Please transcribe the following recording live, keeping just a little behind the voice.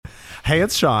Hey,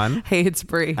 it's Sean. Hey, it's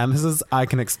Brie. And this is I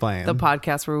Can Explain. The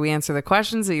podcast where we answer the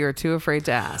questions that you're too afraid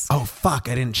to ask. Oh, fuck.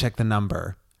 I didn't check the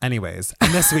number. Anyways,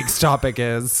 and this week's topic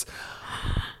is...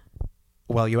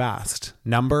 Well, you asked.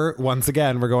 Number, once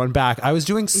again, we're going back. I was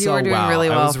doing so well. You were doing really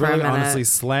well. I was for really a minute. honestly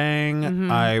slaying.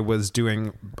 Mm-hmm. I was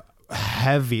doing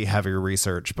heavy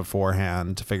research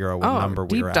beforehand to figure out what number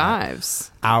we were at. Deep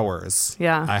dives. Hours.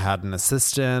 Yeah. I had an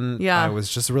assistant. Yeah. I was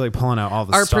just really pulling out all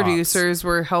the Our stops. Producers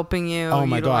were helping you. Oh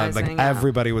my God. Like yeah.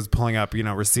 everybody was pulling up,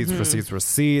 receipts.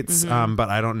 Mm-hmm. But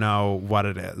I don't know what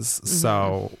it is. Mm-hmm.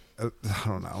 So... I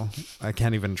don't know. I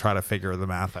can't even try to figure the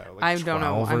math out. Like I don't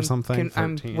know. Or something.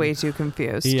 I'm way too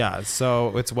confused. Yeah.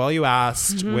 So it's Well You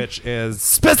Asked, Mm-hmm. which is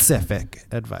specific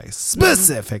advice,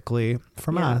 specifically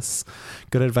from us.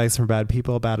 Good advice from bad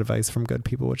people, bad advice from good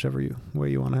people, whichever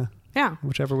way you want to. Yeah.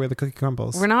 Whichever way the cookie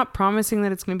crumbles. We're not promising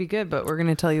that it's going to be good, but we're going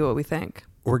to tell you what we think.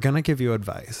 We're going to give you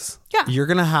advice. Yeah. You're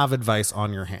going to have advice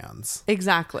on your hands.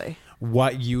 Exactly.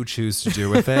 What you choose to do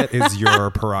with it is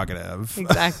your prerogative.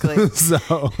 Exactly.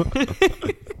 So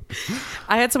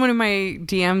I had someone in my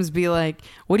DMs be like,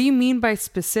 what do you mean by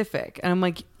specific? And I'm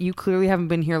like, you clearly haven't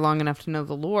been here long enough to know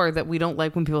the lore that we don't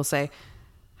like when people say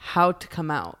how to come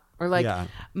out. Or like,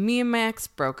 me and my ex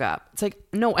broke up. It's like,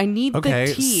 no, I need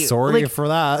the tea. Sorry like, for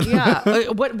that. Yeah.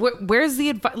 Where's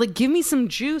the advice? Like, give me some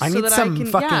juice I so need that some I can...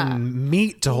 fucking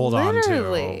meat to hold on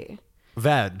to.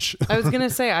 Veg. I was going to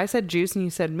say, I said juice and you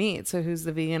said meat. So who's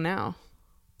the vegan now?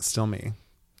 Still me.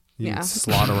 You Yeah.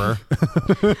 slaughterer.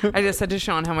 I just said to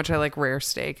Sean how much I like rare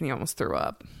steak and he almost threw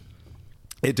up.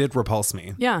 It did repulse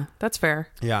me. Yeah, that's fair.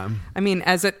 Yeah. I mean,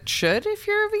 as it should if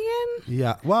you're a vegan.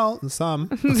 Yeah. Well, some.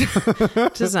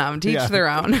 To some. To each their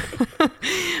own.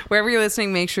 Wherever you're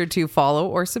listening, make sure to follow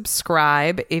or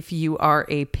subscribe. If you are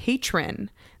a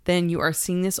patron, then you are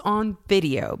seeing this on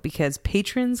video because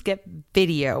patrons get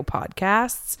video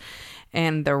podcasts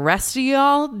and the rest of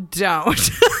y'all don't.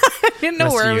 I didn't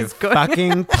know where I was going.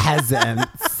 Fucking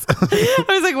peasants. I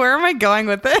was like, where am I going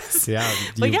with this? Yeah.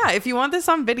 But yeah, if you want this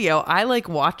on video, I like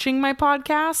watching my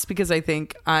podcasts because I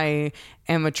think I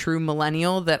am a true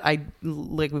millennial that I,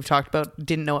 like we've talked about,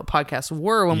 didn't know what podcasts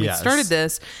were when we started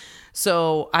this.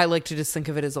 So I like to just think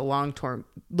of it as a long form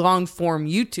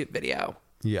YouTube video.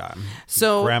 Yeah.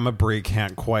 So Grandma Brie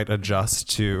can't quite adjust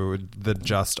to the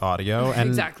just audio. And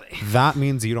exactly. That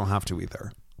means you don't have to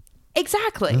either.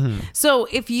 Exactly. Mm-hmm. So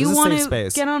if you want to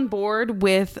space. get on board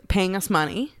with paying us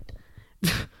money.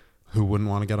 Who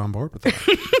wouldn't want to get on board with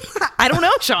that? I don't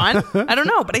know, Sean. I don't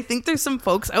know. But I think there's some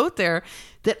folks out there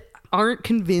that aren't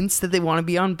convinced that they want to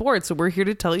be on board. So we're here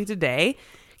to tell you today,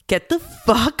 get the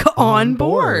fuck on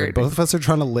board. Both of us are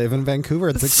trying to live in Vancouver.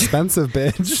 It's expensive,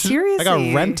 bitch. Seriously. I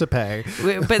got rent to pay.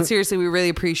 But seriously, we really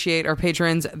appreciate our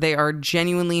patrons. They are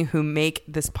genuinely who make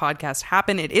this podcast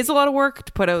happen. It is a lot of work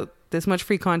to put out this much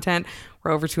free content.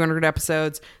 We're over 200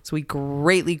 episodes. So we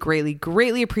greatly, greatly,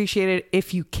 greatly appreciate it.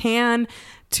 If you can,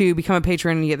 to become a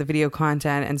patron and you get the video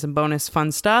content and some bonus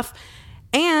fun stuff.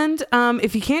 And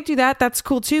if you can't do that, that's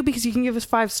cool too, because you can give us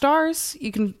 5 stars.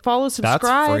 You can follow, subscribe.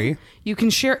 That's free. You can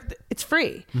share. It's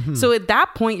free. Mm-hmm. So at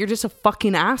that point, you're just a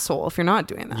fucking asshole if you're not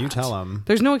doing that. You tell them.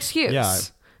 There's no excuse. Yeah.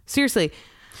 Seriously.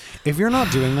 If you're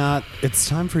not doing that, it's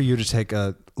time for you to take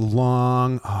a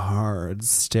long, hard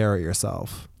stare at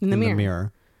yourself in the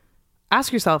mirror.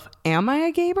 Ask yourself, am I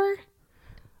a Gaber?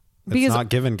 Because it's not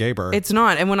given Gaber. It's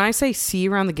not. And when I say see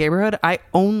around the Gaberhood, I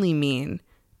only mean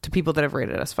to people that have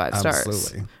rated us 5 stars.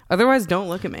 Absolutely. Otherwise, don't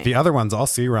look at me. The other ones I'll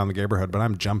see you around the Gaberhood, but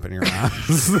I'm jumping your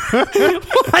ass.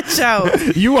 Watch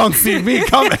out. You won't see me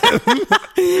coming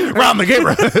around the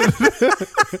Gaberhood.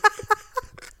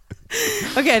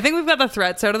 Okay, I think we've got the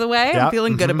threats out of the way. Yep. I'm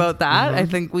feeling good about that. I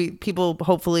think people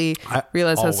hopefully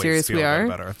realize how serious we are.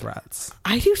 Good about our threats.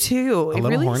 I do too. It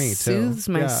really horny soothes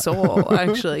too. my soul.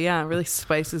 Actually, yeah, it really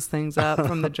spices things up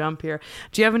from the jump here.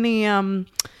 Do you have any? You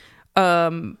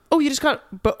just got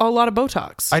a lot of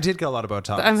Botox. I did get a lot of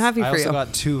Botox. I'm happy for you. I also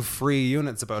got 2 free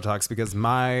units of Botox because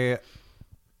my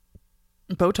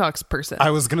Botox person.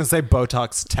 I was gonna say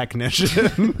Botox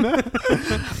technician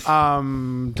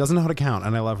doesn't know how to count,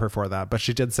 and I love her for that, but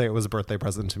she did say it was a birthday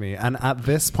present to me, and at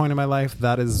this point in my life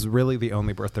that is really the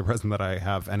only birthday present that I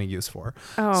have any use for.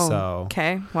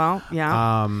 Okay, well,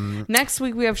 yeah. Next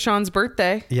week we have Sean's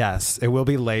birthday. Yes, it will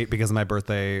be late because my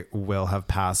birthday will have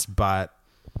passed, but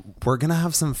we're gonna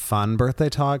have some fun birthday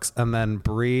talks, and then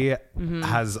Brie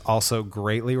has also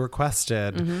greatly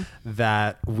requested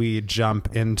that we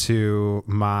jump into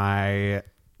my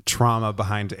trauma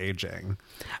behind aging.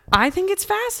 I think it's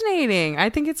fascinating. I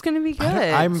think it's gonna be good.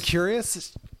 I'm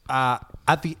curious.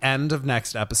 At the end of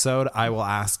next episode, I will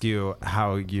ask you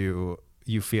how you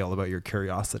feel about your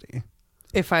curiosity.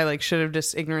 if I like should have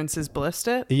just ignorance is bliss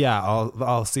it. Yeah,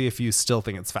 I'll see if you still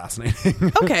think it's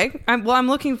fascinating. Okay. I'm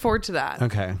looking forward to that.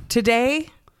 Okay. Today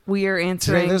we are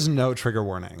answering. Today there's no trigger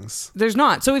warnings. There's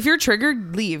not. So if you're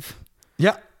triggered, leave.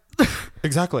 Yeah.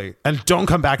 Exactly. And don't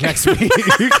come back next week.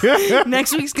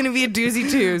 Next week's going to be a doozy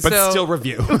too. But so still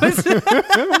review.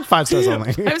 5 stars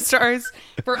only. 5 stars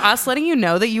for us letting you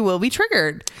know that you will be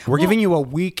triggered. We're giving you a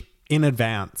week in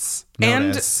advance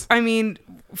notice. And I mean,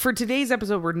 for today's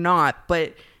episode, we're not,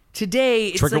 but today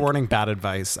it's trigger like, warning, bad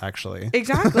advice, actually.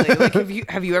 Exactly. Like,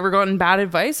 have you ever gotten bad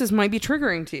advice? This might be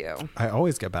triggering to you. I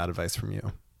always get bad advice from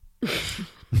you.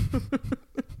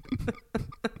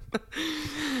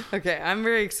 Okay, I'm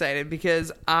very excited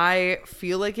because I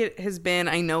feel like it has been,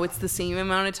 I know it's the same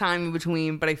amount of time in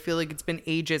between, but I feel like it's been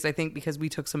ages, I think, because we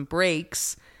took some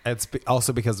breaks. It's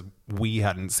also because we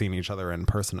hadn't seen each other in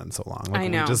person in so long. Like, I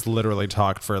know. We just literally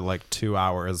talked for like 2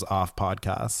 hours off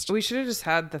podcast. We should have just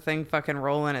had the thing fucking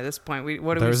rolling at this point.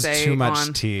 What do we There's say? too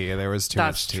much tea. There was too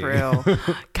much tea. That's true.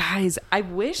 Guys, I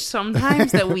wish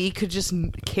sometimes that we could just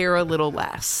care a little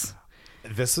less.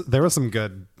 There was some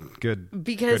good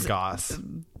Because goss.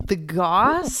 The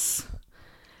goss.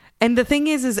 And the thing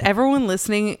is everyone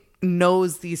listening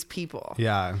knows these people.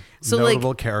 Yeah. So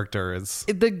notable characters.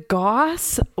 The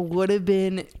goss would have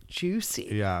been juicy.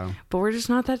 Yeah. But we're just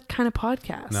not that kind of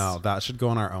podcast. No, that should go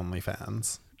on our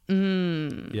OnlyFans.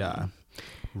 Yeah.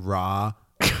 Raw,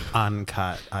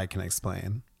 uncut, I can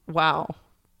explain. Wow.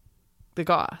 The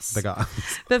goss.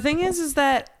 The thing is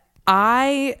that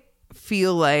I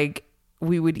feel like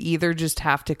we would either just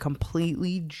have to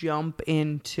completely jump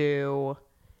into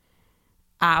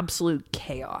absolute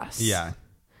chaos. Yeah.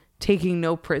 Taking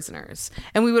no prisoners.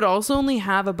 And we would also only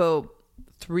have about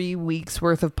 3 weeks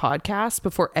worth of podcasts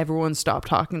before everyone stopped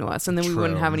talking to us. And then we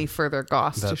wouldn't have any further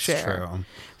goss to share. True.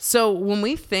 So when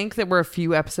we think that we're a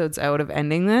few episodes out of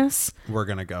ending this, we're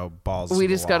going to go balls we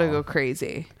to just the got to wall. go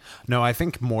crazy. No, I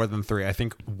think more than 3. I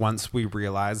think once we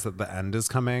realize that the end is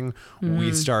coming,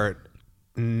 we start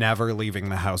never leaving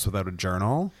the house without a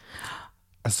journal.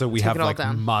 So we have like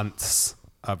down. months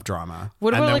of drama.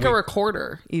 What about like a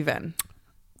recorder even?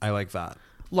 I like that.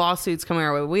 Lawsuits coming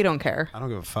our way. We don't care. I don't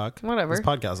give a fuck. Whatever. This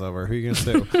podcast's over. Who are you going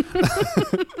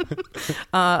to sue?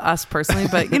 Us personally,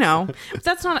 but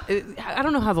that's not, I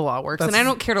don't know how the law works and I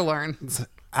don't care to learn.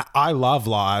 I love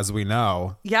law, as we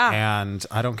know. Yeah. And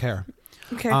I don't care.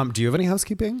 Okay. Do you have any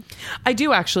housekeeping? I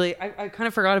do actually. I kind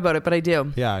of forgot about it, but I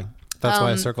do. Yeah. That's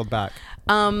why I circled back.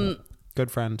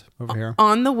 Good friend over here.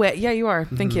 On the way. Yeah, you are.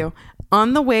 Thank you.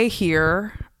 On the way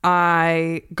here,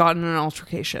 I got in an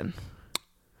altercation.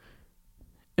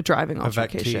 A driving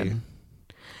altercation.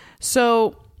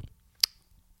 So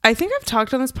I think I've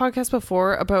talked on this podcast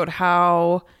before about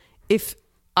how if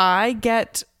I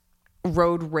get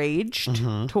road raged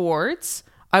towards,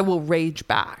 I will rage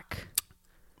back.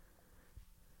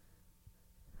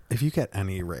 If you get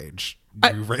any rage,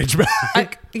 you rage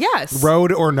back. Yes.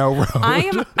 Road or no road.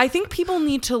 I think people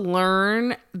need to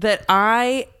learn that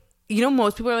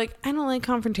most people are like, I don't like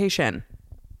confrontation.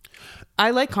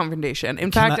 I like confrontation.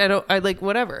 In fact, I like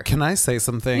whatever. Can I say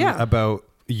something about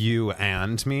you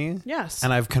and me? Yes.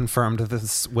 And I've confirmed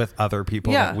this with other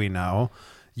people that we know.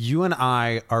 You and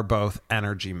I are both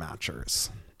energy matchers.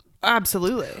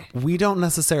 Absolutely. We don't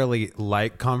necessarily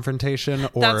like confrontation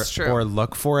or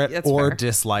look for it or fair.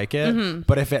 Dislike it.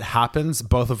 But if it happens,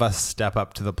 both of us step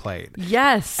up to the plate.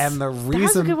 Yes. And the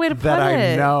reason that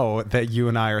I know that you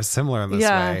and I are similar in this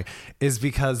way is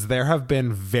because there have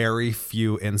been very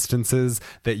few instances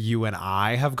that you and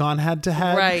I have gone head to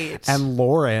head. Right. And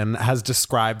Lauren has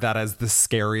described that as the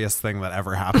scariest thing that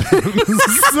ever happens.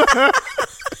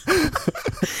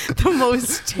 The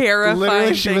most terrifying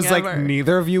Literally, she was thing like, ever.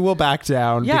 neither of you will back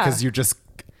down because you just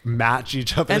match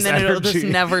each other's and then energy. it'll just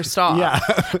never stop. Yeah.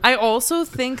 I also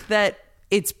think that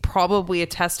it's probably a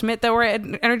testament that we're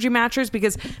energy matchers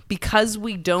because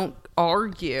we don't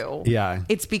argue. Yeah.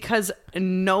 It's because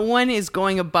no one is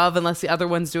going above unless the other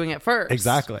one's doing it first.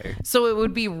 Exactly. So it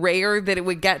would be rare that it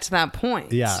would get to that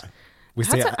point. Yeah. We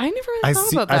I never really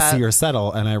thought about that. I see your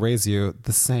settle and I raise you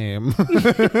the same.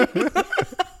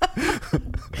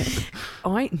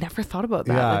 Oh, I never thought about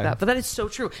that like that. But that is so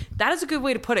true. That is a good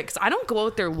way to put it because I don't go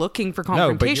out there looking for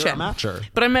confrontation. No, but you're a matcher.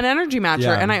 But I'm an energy matcher.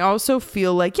 Yeah. And I also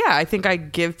feel like, I think I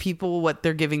give people what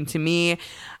they're giving to me.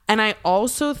 And I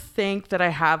also think that I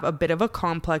have a bit of a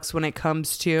complex when it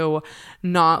comes to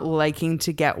not liking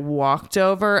to get walked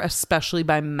over, especially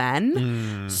by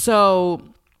men. So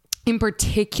in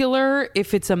particular,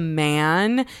 if it's a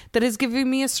man that is giving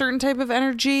me a certain type of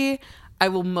energy, I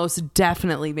will most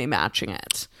definitely be matching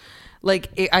it.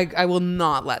 I will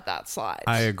not let that slide.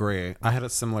 I agree. I had a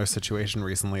similar situation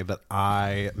recently that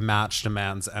I matched a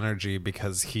man's energy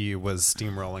because he was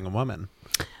steamrolling a woman.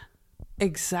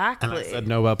 Exactly. And I said,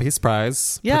 Nobel Peace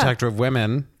Prize, Yeah. protector of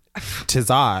women. 'Tis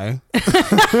I.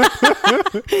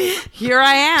 Here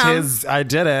I am. I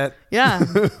did it. Yeah,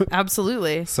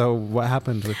 absolutely. So what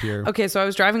happened with your... Okay, so I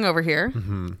was driving over here,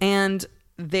 and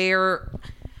there,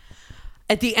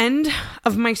 at the end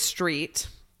of my street,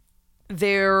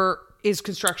 there is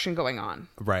construction going on.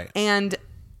 Right. And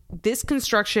this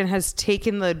construction has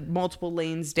taken the multiple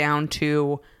lanes down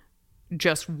to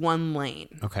just one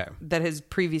lane. Okay. That has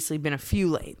previously been a few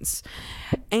lanes.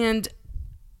 And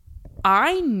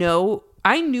I knew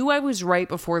I was right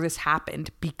before this happened,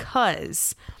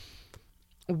 because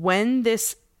when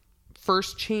this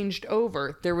first changed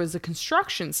over, there was a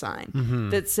construction sign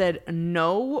that said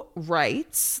no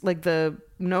rights, like the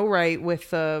no right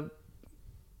with no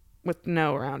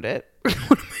around it. What am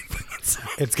I fucking saying?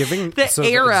 It's giving the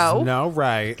arrow. No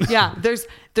right. Yeah, there's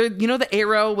the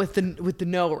arrow with the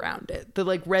no around it, the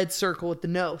like red circle with the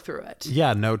no through it.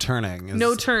 Yeah, no turning.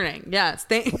 No turning. Yes.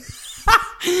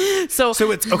 So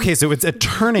it's okay. So it's a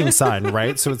turning sign,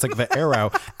 right? So it's like the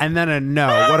arrow and then a no.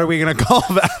 What are we going to call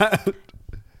that?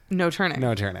 No turning.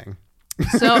 No turning.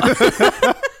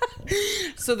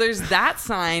 So there's that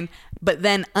sign, but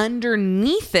then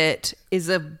underneath it is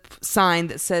a sign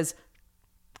that says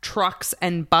trucks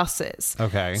and buses.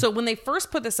 Okay. So when they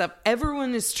first put this up,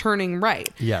 everyone is turning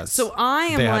right. Yes. So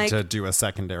they had to do a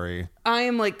secondary. I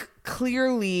am like,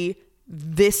 clearly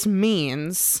this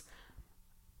means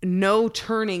no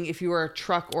turning if you are a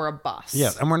truck or a bus.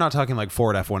 Yeah, and we're not talking like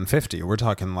Ford F-150. We're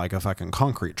talking like a fucking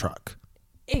concrete truck.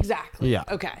 Exactly. Yeah.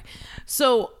 Okay.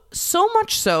 So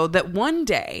much so that one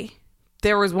day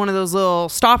there was one of those little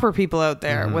stopper people out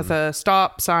there with a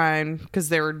stop sign because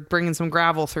they were bringing some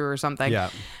gravel through or something. Yeah.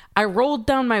 I rolled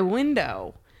down my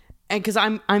window, and because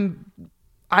I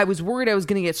was worried I was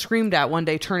going to get screamed at one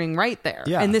day turning right there.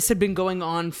 Yeah. And this had been going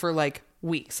on for like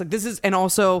weeks. Like this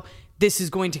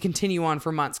is going to continue on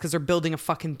for months because they're building a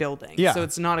fucking building. Yeah. So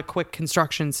it's not a quick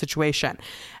construction situation.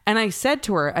 And I said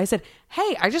to her,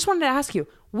 hey, I just wanted to ask you,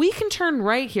 we can turn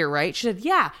right here, right? She said,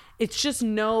 yeah, it's just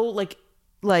no like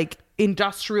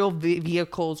industrial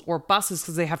vehicles or buses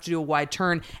because they have to do a wide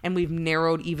turn, and we've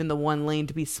narrowed even the one lane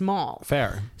to be small.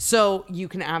 Fair. So you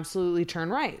can absolutely turn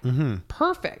right.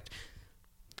 Perfect.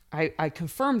 I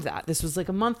confirmed that. This was like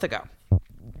a month ago,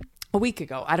 a week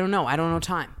ago. I don't know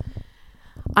time.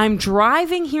 I'm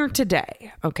driving here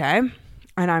today, okay?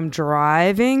 And I'm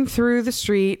driving through the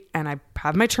street, and I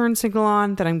have my turn signal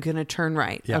on that I'm going to turn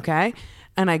right, okay?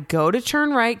 And I go to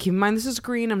turn right. Keep in mind, this is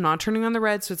green. I'm not turning on the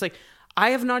red. So it's like, I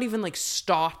have not even like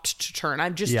stopped to turn.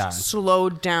 I've just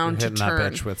slowed down to turn. Hitting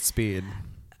that bitch with speed.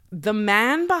 The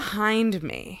man behind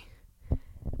me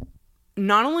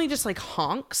not only just like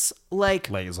honks, like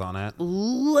lays on it.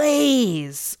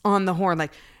 Lays on the horn,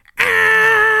 like,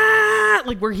 ah!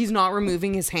 Like where he's not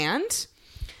removing his hand.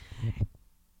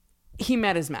 He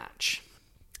met his match.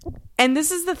 And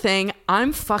this is the thing.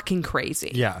 I'm fucking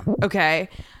crazy. Yeah. Okay.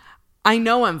 I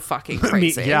know I'm fucking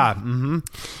crazy. Yeah. Mm-hmm.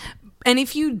 And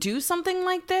if you do something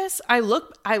like this, I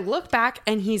look back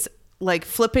and he's like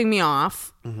flipping me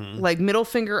off, like middle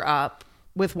finger up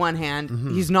with one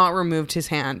hand. He's not removed his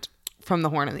hand from the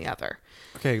horn in the other.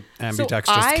 Okay,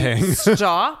 ambidextrous king.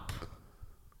 Stop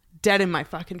dead in my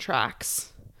fucking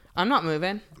tracks. I'm not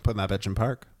moving. Putting that bitch in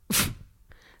park.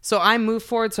 So I move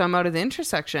forward, so I'm out of the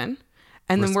intersection.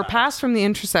 And then we're past from the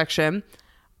intersection.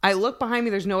 I look behind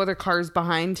me. There's no other cars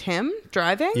behind him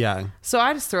driving. Yeah. So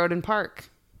I just throw it in park.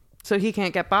 So he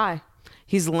can't get by.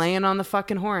 He's laying on the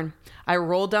fucking horn. I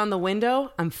roll down the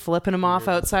window. I'm flipping him off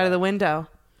outside of the window.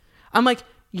 I'm like,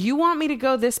 you want me to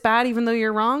go this bad even though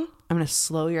you're wrong? I'm going to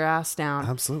slow your ass down.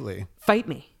 Absolutely. Fight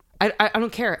me. I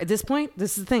don't care. At this point,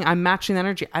 this is the thing. I'm matching the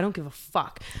energy. I don't give a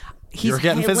fuck. You're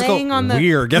getting physical.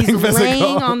 We're getting he's physical.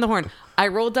 laying on the horn. I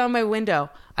roll down my window.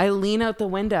 I lean out the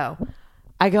window.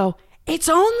 I go, it's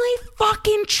only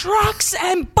fucking trucks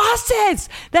and buses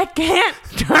that can't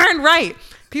turn right.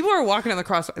 People are walking on the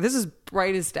crosswalk. This is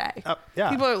bright as day.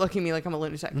 Yeah. People are looking at me like I'm a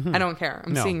lunatic. I don't care.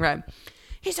 I'm seeing red.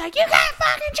 He's like, you can't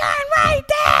fucking turn right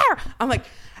there. I'm like,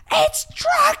 it's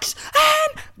trucks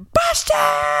and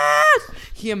buses.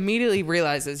 He immediately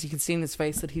realizes, you can see in his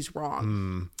face that he's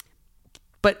wrong.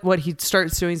 But what he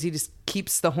starts doing is he just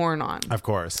keeps the horn on. Of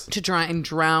course. To try and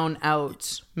drown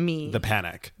out me. The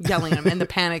panic. Yelling at him and the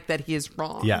panic that he is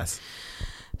wrong. Yes.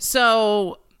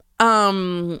 So,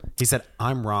 he said,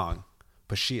 I'm wrong,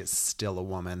 but she is still a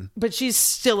woman. But she's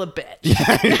still a bitch.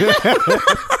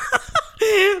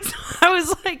 I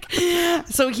was like,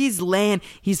 so he's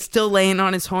still laying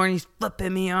on his horn. He's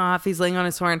flipping me off. He's laying on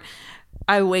his horn.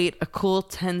 I wait a cool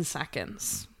 10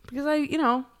 seconds because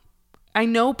I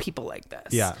know people like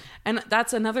this. Yeah. And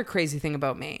that's another crazy thing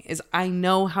about me is I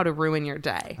know how to ruin your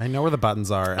day. I know where the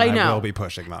buttons are, and I will be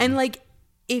pushing them. And like,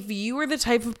 if you are the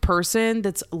type of person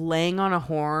that's laying on a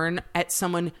horn at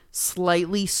someone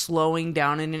slightly slowing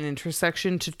down in an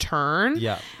intersection to turn,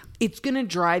 it's going to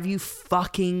drive you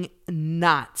fucking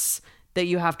nuts that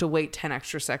you have to wait 10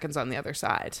 extra seconds on the other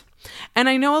side. And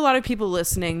I know a lot of people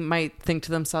listening might think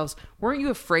to themselves, weren't you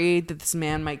afraid that this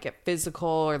man might get physical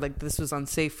or like this was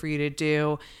unsafe for you to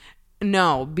do?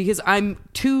 No, because I'm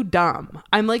too dumb.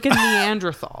 I'm like a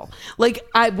Neanderthal. Like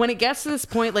when it gets to this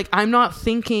point, like I'm not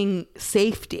thinking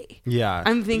safety. Yeah.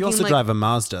 I'm thinking you also like, drive a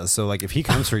Mazda, so like if he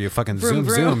comes for you, fucking vroom,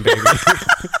 zoom, vroom. baby.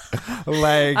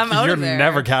 Like you're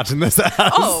never catching this ass.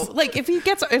 Oh, like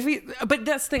but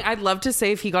that's the thing. I'd love to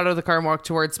say if he got out of the car and walked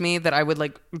towards me that I would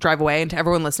like drive away. And to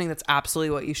everyone listening, that's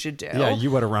absolutely what you should do. Yeah, you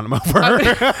would have run him over.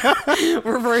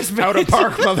 Reverse out of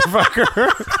park,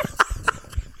 motherfucker.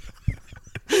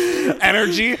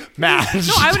 Energy match.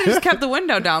 No, I would have just kept the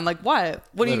window down. Like, what?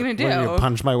 What are you gonna do? You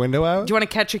punch my window out? Do you want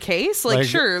to catch a case? Like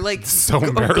sure. Like, so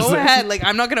embarrassing. Go ahead. Like,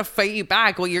 I'm not gonna fight you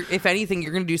back. Well, if anything,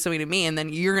 you're gonna do something to me, and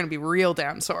then you're gonna be real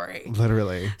damn sorry.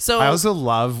 Literally. So I also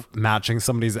love matching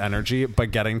somebody's energy,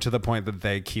 but getting to the point that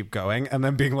they keep going, and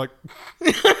then being like,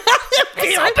 "It's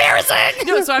so embarrassing."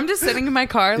 No, so I'm just sitting in my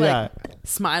car, like. Yeah.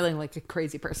 Smiling like a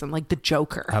crazy person, like the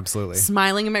Joker. Absolutely.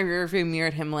 Smiling in my rearview mirror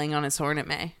at him laying on his horn at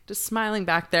me. Just smiling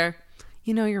back there.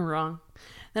 You know you're wrong.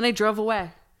 Then I drove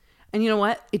away. And you know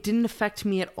what? It didn't affect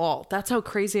me at all. That's how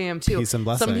crazy I am too. Peace and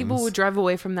blessings. Some people would drive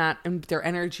away from that and their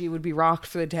energy would be rocked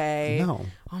for the day. No.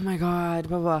 Oh my God.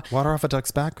 Blah, blah. Water off a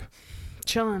duck's back?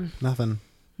 Chilling. Nothing.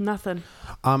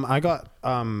 I got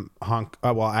honk.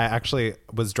 Well, I actually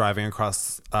was driving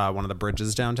across one of the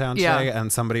bridges downtown today,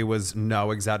 and somebody was, no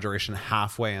exaggeration,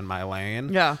 halfway in my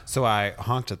lane. Yeah. So I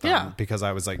honked at them because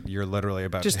I was like, "You're literally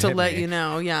about just to to let me." you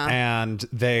know." Yeah. And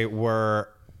they were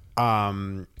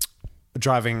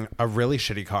driving a really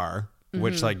shitty car.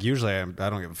 Which like usually I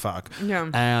don't give a fuck. Yeah.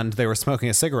 And they were smoking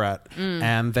a cigarette,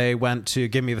 and they went to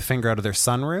give me the finger out of their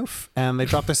sunroof, and they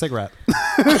dropped their cigarette.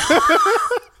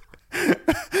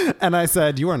 And I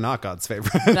said, "You are not God's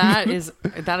favorite." That is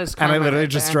and I literally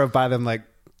just drove by them like,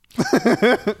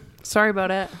 sorry about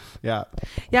it. Yeah.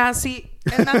 Yeah. See,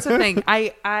 and that's the thing.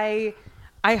 I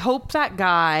hope that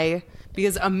guy,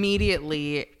 because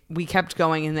immediately we kept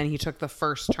going and then he took the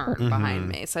first turn behind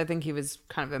me. So I think he was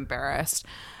kind of embarrassed.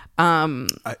 You have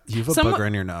a booger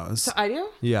in your nose. So I do?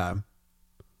 Yeah.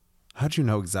 How'd you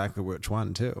know exactly which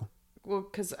one too? Well,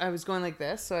 because I was going like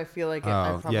this, so I feel like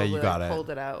I probably you got pulled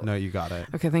it out. No, you got it.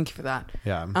 Okay, thank you for that.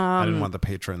 Yeah, I didn't want the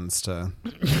patrons to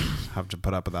have to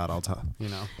put up with that all time. You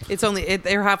know, it's only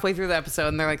they're halfway through the episode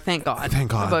and they're like, "Thank God, the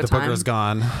booger's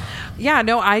gone." Yeah,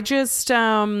 no, I just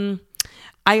I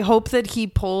hope that he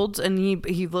pulled and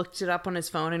he looked it up on his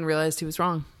phone and realized he was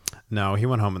wrong. No, he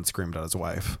went home and screamed at his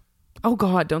wife. Oh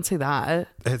God, don't say that.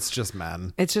 It's just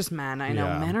men. I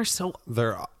know. Men are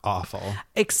they're awful.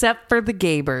 Except for the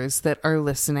Gabers that are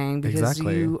listening, because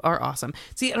you are awesome.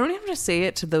 See, I don't even have to say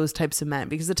it to those types of men,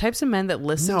 because the types of men that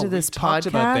listen to this podcast,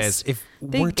 about this. If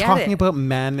we're talking about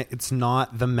men, it's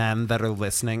not the men that are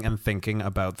listening and thinking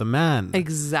about the men.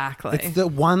 Exactly. It's the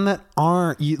one that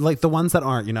aren't, like the ones that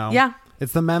aren't, you know? Yeah.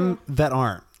 It's the men that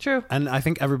aren't. True. And I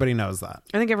think everybody knows that.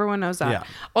 I think everyone knows that. Yeah.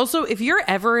 Also, if you're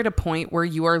ever at a point where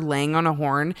you are laying on a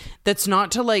horn, that's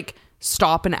not to like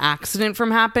stop an accident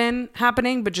from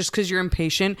happening, but just because you're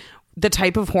impatient, the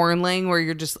type of horn laying where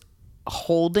you're just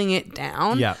holding it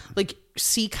down, like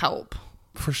seek help.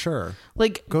 For sure.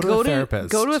 Like go to a therapist.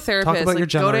 Go to a therapist. Talk about your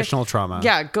generational trauma.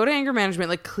 Yeah, go to anger management.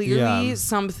 Like clearly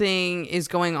something is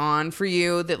going on for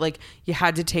you that like you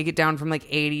had to take it down from like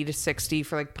 80 to 60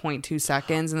 for like 0.2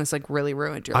 seconds, and this like really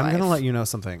ruined your life. I'm gonna let you know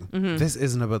something. This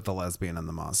isn't about the lesbian and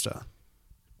the Mazda.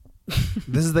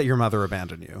 This is that your mother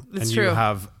abandoned you. It's and true. You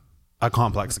have a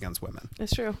complex against women.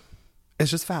 It's true.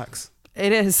 It's just facts.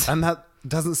 It is. And that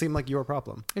doesn't seem like your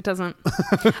problem. It doesn't.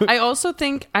 I also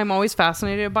think I'm always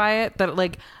fascinated by it, that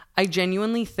like I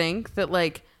genuinely think that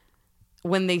like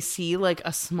when they see like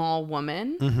a small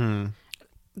woman,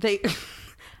 they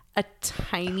a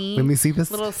tiny, when we see this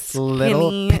little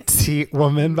skinny, petite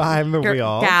woman behind the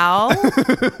wheel, gal.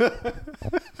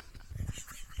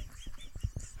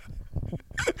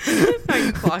 Are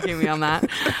you clocking me on that?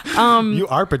 You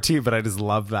are petite, but I just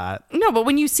love that. No, but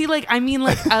when you see like, I mean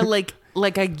like a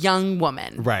like a young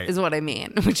woman, right? Is what I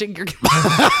mean. Which you're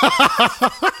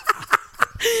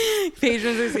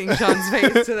Patrons are seeing Sean's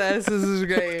face to this. This is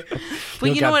great. But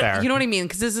You'll you know what? get there. You know what I mean?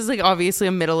 Because this is like obviously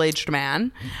a middle-aged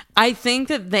man. I think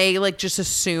that they like just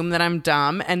assume that I'm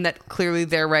dumb and that clearly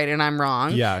they're right and I'm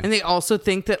wrong. Yeah. And they also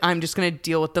think that I'm just going to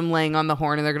deal with them laying on the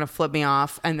horn and they're going to flip me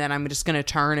off. And then I'm just going to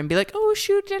turn and be like, oh,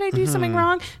 shoot, did I do something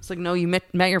wrong? It's like, no, you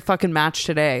met your fucking match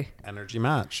today. Energy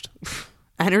matched.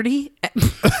 Energy?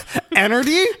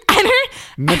 Energy?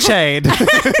 Machade.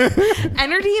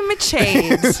 Energy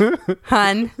Machade.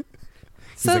 Hun.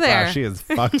 He's So like, there. wow, she is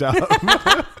fucked up.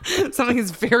 Something is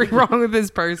very wrong with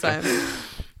this person.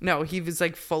 No, he was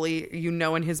like fully,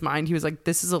 in his mind, he was like,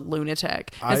 this is a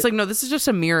lunatic. And it's like, no, this is just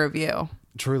a mirror of you.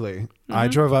 Truly. I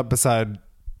drove up beside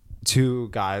two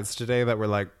guys today that were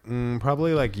like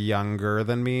probably like younger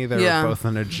than me. They were both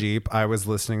in a Jeep. I was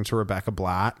listening to Rebecca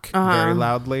Black very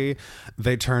loudly.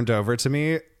 They turned over to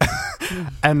me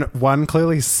and one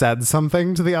clearly said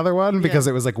something to the other one because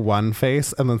it was like one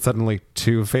face and then suddenly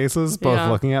two faces both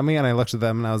looking at me, and I looked at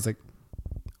them and I was like,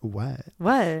 what?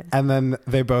 And then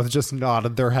they both just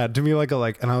nodded their head to me like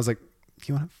and I was like,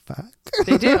 you want to fuck?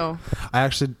 They do. I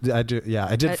do. Yeah,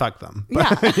 I did fuck them.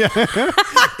 Yeah.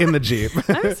 In the Jeep.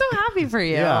 I'm so happy for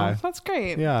you. Yeah. That's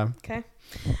great. Yeah. Okay.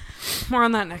 More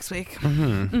on that next week.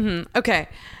 Okay.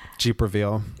 Jeep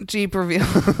reveal. Jeep reveal.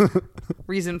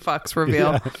 Reason fucks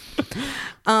reveal.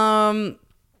 Yeah.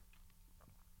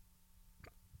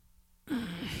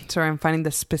 Sorry, I'm finding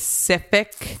the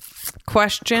specific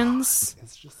questions.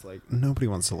 It's just like nobody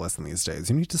wants to listen these days.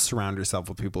 You need to surround yourself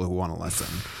with people who want to listen.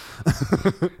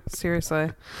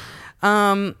 Seriously.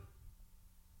 Oh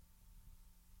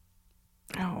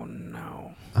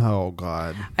no. Oh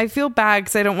God. I feel bad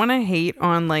because I don't want to hate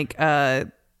on like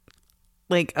a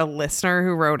listener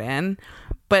who wrote in,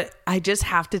 but I just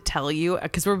have to tell you,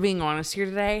 because we're being honest here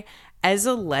today, as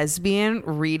a lesbian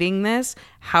reading this,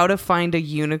 how to find a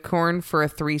unicorn for a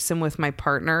threesome with my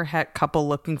partner, couple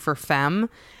looking for femme,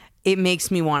 it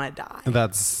makes me want to die.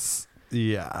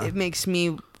 It makes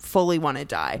me fully want to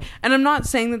die. And I'm not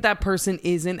saying that person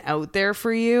isn't out there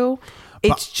for you.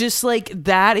 It's just like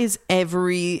that is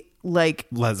every like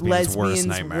lesbian's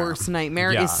worst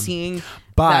nightmare is seeing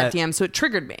that DM. So it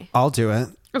triggered me. I'll do it.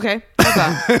 Okay.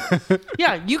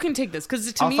 Yeah, you can take this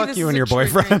because to I'll me, fuck this you is and your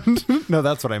boyfriend. No,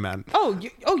 that's what I meant.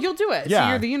 You'll do it. Yeah, so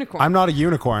you're the unicorn. I'm not a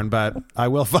unicorn, but I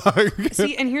will fuck.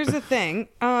 See, and here's the thing.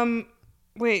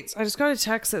 Wait, I just got a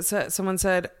text that said someone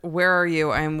said, "Where are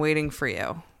you? I am waiting for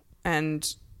you."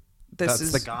 And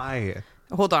that's the guy.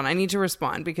 Hold on, I need to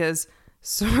respond because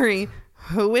sorry,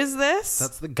 who is this?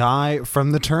 That's the guy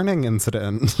from the turning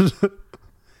incident.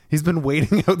 He's been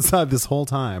waiting outside this whole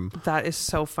time. That is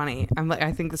so funny.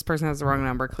 I think this person has the wrong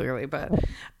number clearly, but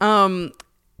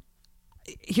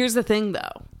here's the thing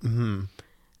though. Mm-hmm.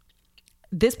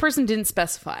 This person didn't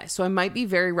specify, so I might be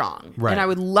very wrong. Right. And I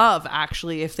would love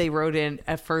actually if they wrote in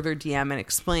a further DM and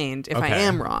explained if I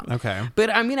am wrong. Okay. But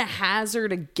I'm going to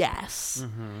hazard a guess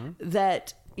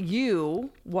that you,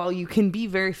 while you can be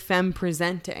very femme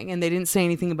presenting, and they didn't say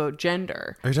anything about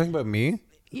gender. Are you talking about me?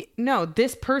 No,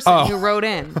 this person who wrote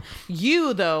in.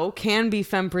 You, though, can be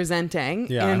femme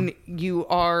presenting, and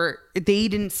they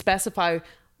didn't specify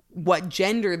what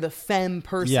gender the femme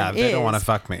person is. Yeah, they don't want to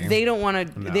fuck me. They don't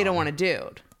want to. No. They don't want a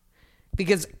dude.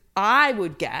 Because I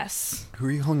would guess. Who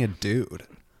are you calling a dude?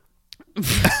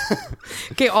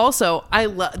 Okay. Also,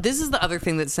 this is the other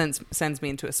thing that sends me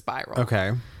into a spiral.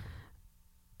 Okay.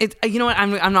 You know what?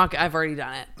 I'm not. I've already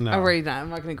done it. No. I've already done it. I'm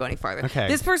not going to go any farther. Okay.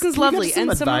 This person's Can lovely, you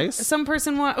give some advice? Some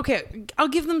person want. Okay, I'll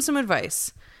give them some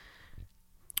advice.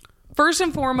 First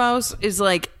and foremost is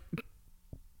like,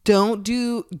 don't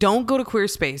go to queer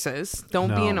spaces.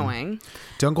 Don't be annoying.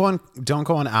 Don't go on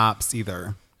apps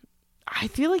either. I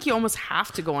feel like you almost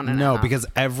have to go on an app. No, because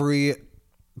every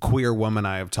queer woman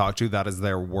I have talked to, that is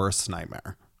their worst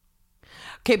nightmare.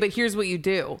 Okay, but here's what you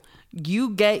do. You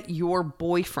get your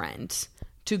boyfriend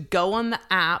to go on the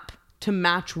app to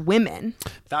match women.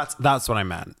 That's what I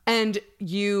meant. And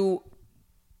you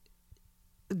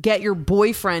get your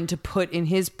boyfriend to put in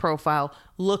his profile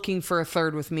looking for a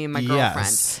third with me and my girlfriend.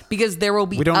 Yes. Because there will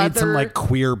be We don't need some like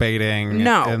queer baiting.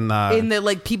 No. In the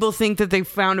like people think that they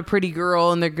found a pretty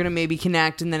girl and they're going to maybe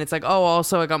connect, and then it's like, oh,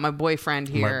 also I got my boyfriend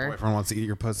here. My boyfriend wants to eat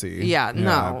your pussy. Yeah,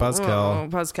 no.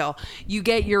 Buzzkill. Buzzkill. You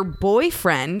get your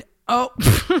boyfriend. Oh,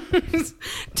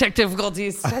 tech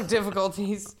difficulties.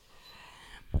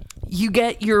 You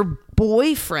get your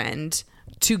boyfriend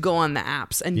to go on the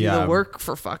apps and do the work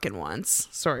for fucking once.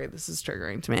 Sorry, this is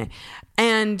triggering to me.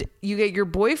 And you get your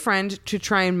boyfriend to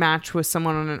try and match with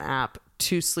someone on an app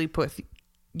to sleep with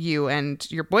you and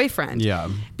your boyfriend. Yeah.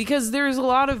 Because there's a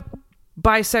lot of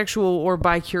bisexual or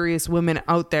bi-curious women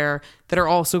out there that are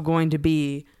also going to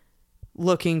be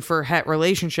looking for het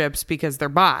relationships because they're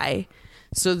bi.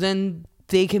 So then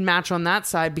they can match on that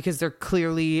side because they're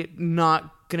clearly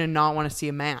not gonna not want to see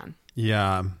a man.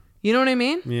 Yeah. You know what I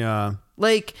mean? Yeah.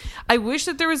 Like, I wish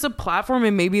that there was a platform,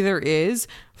 and maybe there is,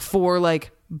 for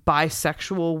like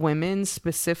bisexual women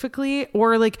specifically,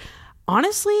 or like,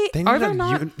 honestly, are there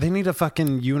not? They need a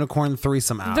fucking unicorn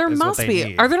threesome app. There must be.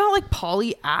 Need. Are there not like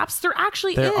poly apps? There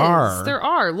actually is. There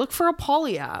are. Look for a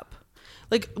poly app.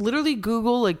 Like, literally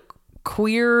Google like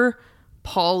queer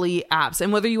poly apps,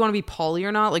 and whether you want to be poly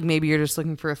or not, like maybe you're just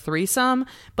looking for a threesome,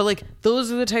 but like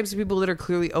those are the types of people that are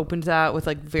clearly open to that with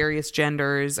like various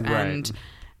genders, and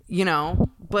you know,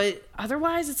 but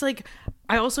otherwise it's like,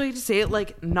 I also hate to say it,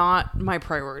 like not my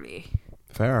priority.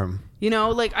 Fair. You know,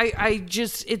 like I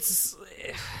just, it's,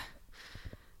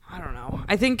 I don't know.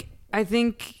 I think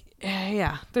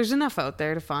yeah, there's enough out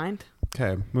there to find.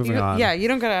 Okay, moving on. Yeah, you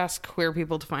don't gotta ask queer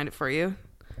people to find it for you.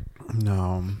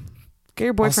 No. Get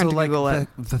your boyfriend also, to Google it.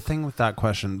 The thing with that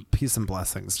question, peace and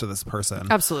blessings to this person.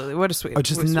 Absolutely. What a sweet person.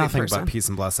 Just nothing but peace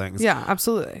and blessings. Yeah,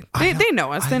 absolutely. They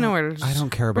know us. They know where to. I don't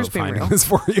care about finding this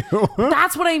for you.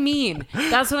 That's what I mean.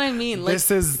 Like,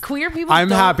 this is queer people. I'm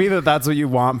happy that that's what you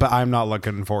want, but I'm not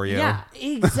looking for you. Yeah,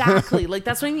 exactly. Like,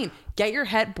 that's what I mean. Get your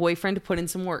het boyfriend to put in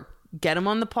some work. Get him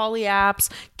on the poly apps,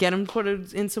 get him to put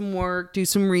in some work, do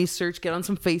some research, get on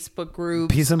some Facebook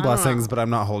groups. Peace and blessings, but I'm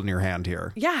not holding your hand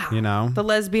here. Yeah. You know? The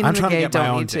lesbian and the gay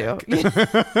don't need to.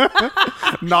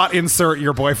 Not insert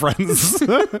your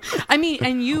boyfriends. I mean,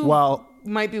 and you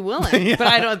might be willing, yeah.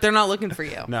 But they're not looking for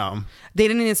you. No. They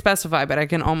didn't even specify, but I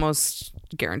can almost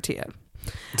guarantee it.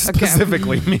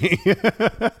 Specifically me.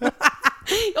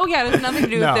 Oh yeah, it has nothing to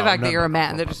do with the fact that you're a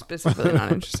man. They're just specifically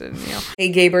not interested in you.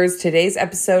 Hey Gabers, today's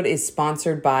episode is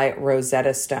sponsored by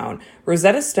Rosetta Stone.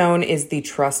 Rosetta Stone is the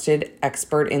trusted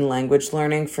expert in language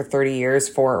learning for 30 years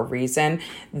for a reason.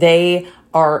 They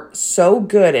are so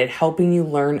good at helping you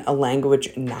learn a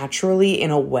language naturally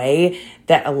in a way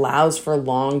that allows for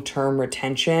long-term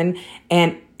retention,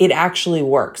 and it actually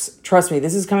works. Trust me,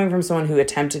 this is coming from someone who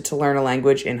attempted to learn a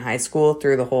language in high school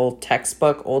through the whole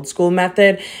textbook old school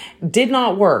method. Did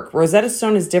not work. Rosetta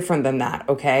Stone is different than that,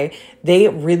 okay? They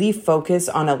really focus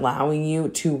on allowing you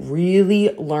to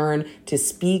really learn to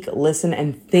speak, listen,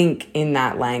 and think in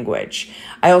that language.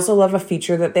 I also love a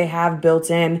feature that they have built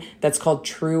in that's called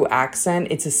True Accent.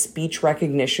 It's a speech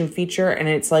recognition feature, and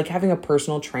it's like having a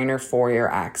personal trainer for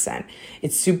your accent.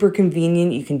 It's super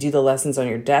convenient. You can do the lessons on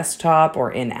your desktop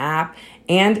or in app,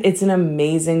 and it's an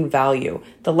amazing value.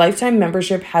 The lifetime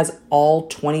membership has all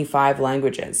 25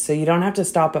 languages, so you don't have to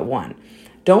stop at one.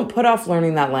 Don't put off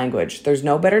learning that language. There's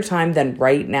no better time than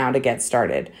right now to get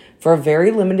started. For a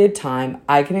very limited time,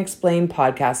 I Can Explain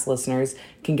podcast listeners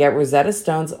can get Rosetta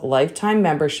Stone's lifetime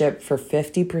membership for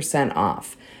 50%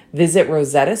 off. Visit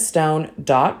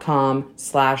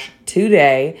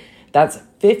rosettastone.com/today. That's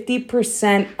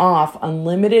 50% off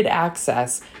unlimited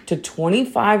access to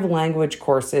 25 language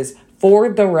courses for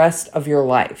the rest of your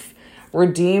life.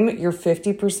 Redeem your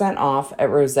 50% off at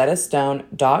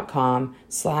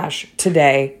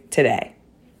rosettastone.com/today today.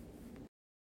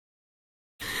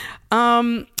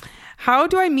 How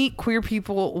do I meet queer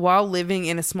people while living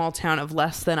in a small town of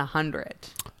less than 100?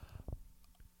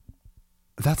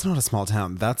 That's not a small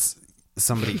town. That's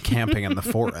somebody camping in the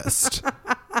forest.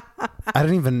 I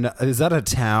don't even know. Is that a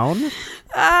town?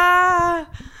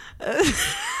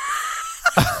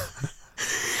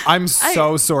 I'm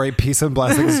so sorry. Peace and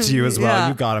blessings to you as well. Yeah.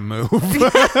 You gotta move.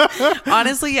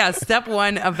 Honestly, yeah. Step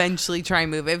one, eventually try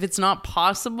and move. If it's not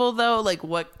possible though, like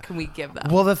what can we give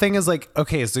them? Well, the thing is like,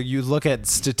 okay, so you look at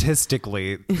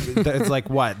statistically, it's like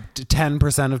what,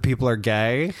 10% of people are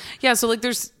gay? Yeah, so like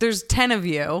there's 10 of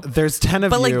you. There's 10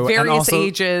 of you. But like various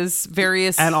ages,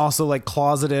 various. And also like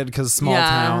closeted because small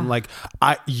town. Like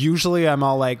I'm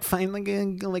all like, find like a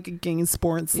gay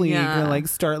sports league or like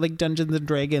start like Dungeons and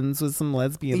Dragons with some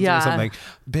lesbians. Or something.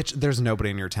 Bitch, there's nobody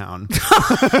in your town.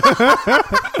 I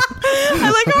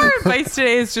like our advice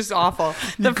today is just awful.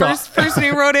 The first person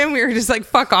who wrote in, we were just like,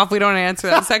 fuck off, we don't answer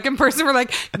that. Second person, we're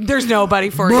like, there's nobody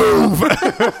for you.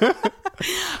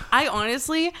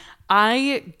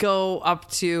 I go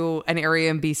up to an area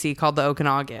in BC called the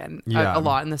Okanagan a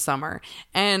lot in the summer.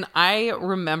 And I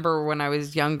remember when I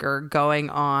was younger going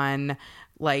on,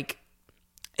 like,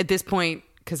 at this point,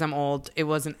 because I'm old, it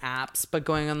wasn't apps, but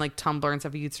going on like Tumblr and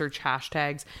stuff, you'd search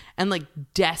hashtags and like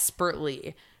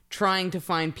desperately trying to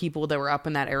find people that were up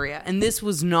in that area. And this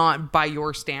was not, by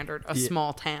your standard, a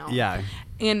small town. Yeah.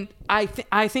 And I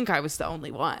think I was the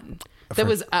only one. that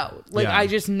was out. Like, Yeah. I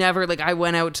just never, like, I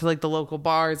went out to like the local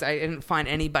bars. I didn't find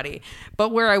anybody. But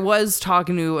where I was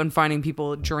talking to and finding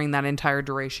people during that entire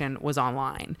duration was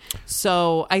online.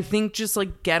 So I think just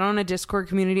like get on a Discord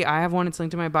community. I have one. It's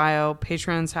linked in my bio.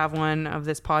 Patrons have one of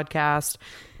this podcast.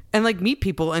 And like meet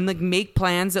people and like make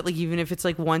plans that like even if it's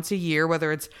like once a year,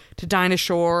 whether it's to dine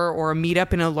ashore or a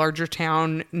meetup in a larger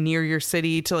town near your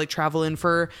city to like travel in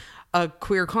for a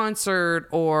queer concert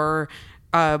or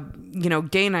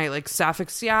gay night like Sapphic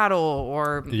Seattle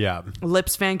or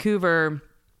Lips Vancouver,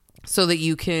 so that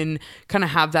you can kind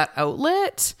of have that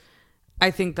outlet.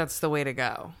 I think that's the way to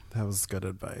go. That was good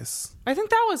advice. I think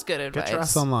that was good advice. Get your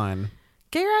ass online.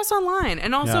 Get your ass online.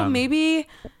 And also maybe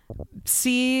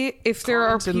see if there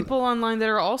are people online that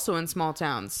are also in small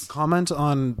towns. Comment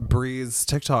on Bree's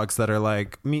TikToks that are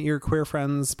like, meet your queer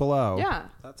friends below. Yeah.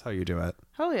 That's how you do it.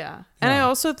 Hell yeah. And I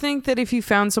also think that if you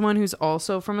found someone who's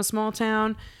also from a small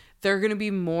town, they're going to be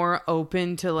more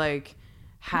open to like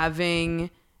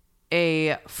having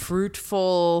a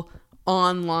fruitful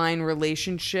online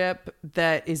relationship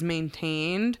that is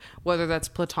maintained, whether that's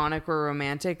platonic or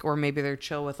romantic, or maybe they're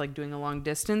chill with like doing a long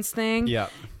distance thing. Yeah.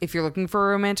 If you're looking for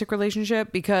a romantic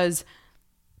relationship, because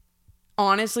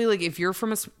honestly, like if you're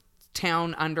from a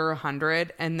town under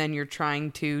 100 and then you're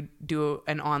trying to do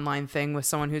an online thing with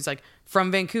someone who's like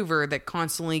from Vancouver that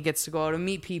constantly gets to go out and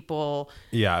meet people,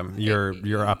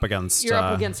 you're up against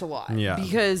up against a lot.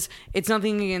 Because it's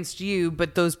nothing against you,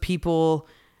 but those people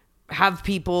have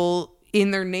people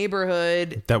in their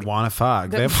neighborhood that want to fuck.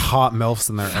 They have hot MILFs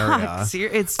in their area.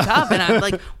 It's tough. And I'm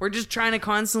like, we're just trying to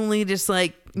constantly just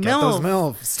like get those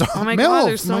MILFs. Stop. Oh my God,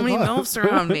 there's so many MILFs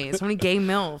around me. So many gay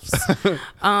MILFs.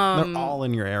 They're all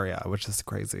in your area, which is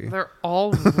crazy. They're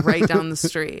all right down the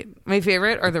street. My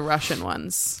favorite are the Russian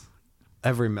ones.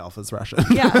 Every MILF is Russian.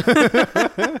 Yeah.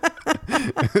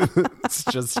 It's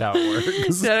just how it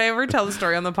works. Did I ever tell the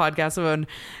story on the podcast of when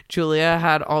Julia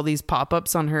had all these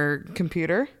pop-ups on her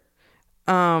computer?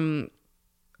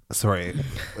 Sorry.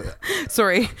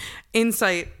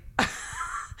 Insight.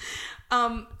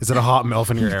 Is it a hot MILF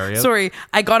in your area? Sorry.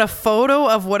 I got a photo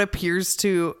of what appears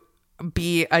to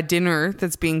be a dinner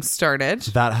that's being started.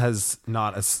 That has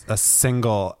not a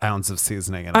single ounce of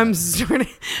seasoning in it.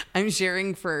 I'm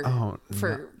sharing for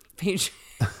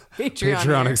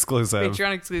Patreon exclusive.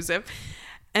 Patreon exclusive.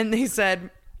 And they said,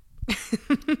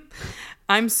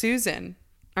 I'm Susan.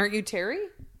 Aren't you Terry?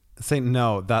 Say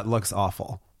no, that looks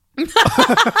awful.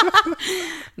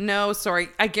 No, sorry.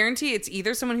 I guarantee it's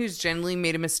either someone who's genuinely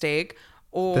made a mistake,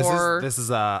 or this is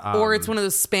or it's one of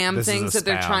those spam things that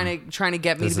they're trying to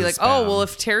get me to be like, oh, well,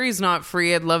 if Terry's not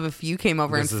free, I'd love if you came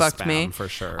over and fucked me. For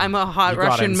sure. I'm a hot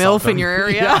Russian MILF in your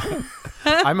area. Yeah.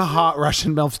 I'm a hot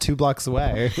Russian MILF 2 blocks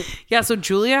away. Yeah, so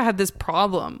Julia had this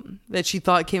problem that she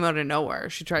thought came out of nowhere.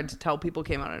 She tried to tell people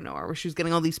came out of nowhere, where she was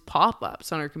getting all these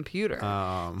pop-ups on her computer.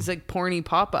 These like porny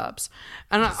pop-ups.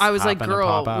 And I was like,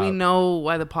 girl, we know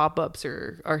why the pop-ups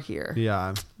are here.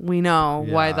 Yeah. We know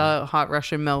why the hot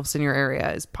Russian MILFs in your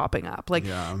area is popping up. Like,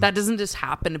 that doesn't just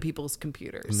happen to people's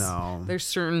computers. No. There's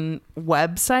certain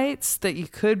websites that you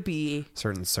could be...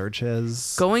 certain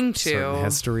searches. Going to. Certain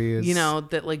histories. You know,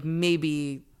 that like maybe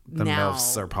the now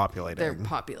MILFs are populating. They're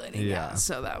populating. Yeah.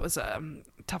 So that was a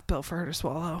tough pill for her to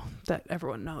swallow. That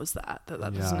everyone knows that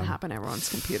doesn't happen to everyone's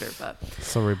computer. But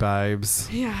sorry, babes.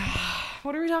 Yeah.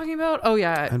 What are we talking about? Oh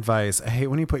yeah. Advice. I hate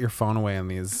when you put your phone away in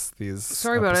these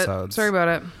Sorry episodes. Sorry about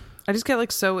it. I just get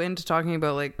like so into talking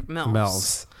about like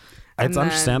MILFs. It's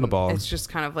understandable. It's just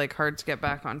kind of like hard to get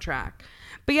back on track.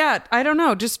 But yeah, I don't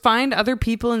know. Just find other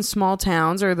people in small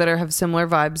towns or that have similar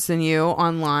vibes than you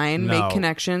online, make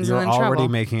connections, and then travel. You're already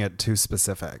making it too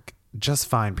specific. Just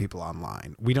find people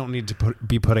online. We don't need to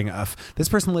be putting this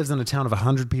person lives in a town of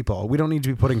 100 people. We don't need to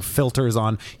be putting filters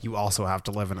on. You also have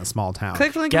to live in a small town.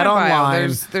 Click the link get in my online.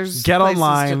 Bio. There's get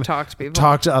online. To talk to people.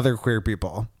 Talk to other queer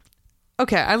people.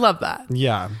 Okay, I love that.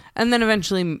 Yeah. And then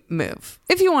eventually move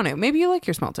if you want to. Maybe you like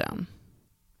your small town.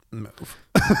 Move.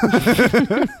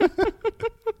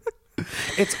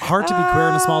 It's hard to be queer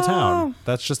in a small town.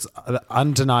 That's just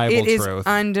undeniable truth. It is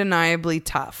undeniably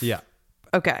tough. Yeah.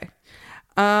 Okay.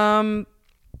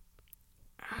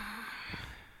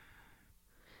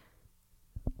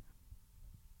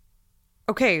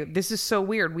 Okay, this is so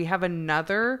weird. We have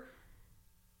another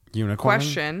unicorn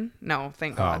question. No,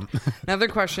 thank God. Another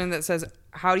question that says,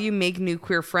 how do you make new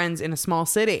queer friends in a small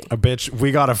city? A bitch,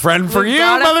 we got a friend for you,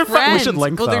 motherfucker. We should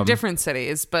link them. Well, they're different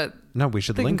cities, but no, we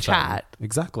should link them. Chat.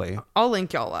 Exactly. I'll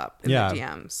link y'all up in the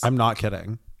DMs. I'm not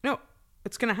kidding. No,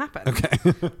 it's gonna happen. Okay.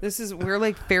 We're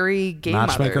like very gay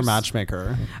mothers.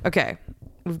 Matchmaker. Okay,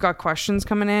 we've got questions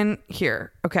coming in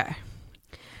here. Okay.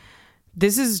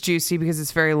 This is juicy because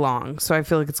it's very long, so I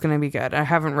feel like it's going to be good. I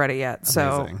haven't read it yet.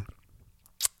 Amazing.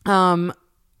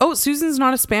 So, Susan's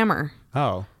not a spammer.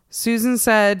 Oh. Susan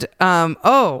said,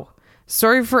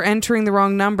 sorry for entering the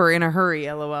wrong number in a hurry,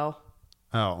 LOL.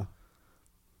 Oh.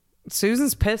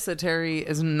 Susan's pissed that Terry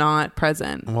is not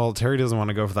present. Well, Terry doesn't want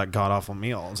to go for that god-awful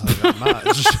meal. I'll tell you that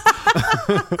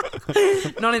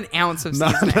much. Not an ounce of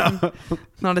seasoning. No.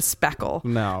 Not a speckle.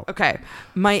 No. Okay.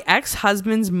 My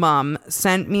ex-husband's mom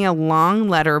sent me a long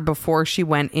letter before she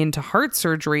went into heart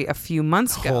surgery a few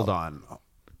months ago. Hold on.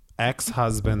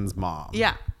 Ex-husband's mom.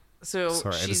 Yeah. So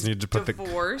sorry, she's I just need to put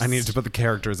divorced. I need to put the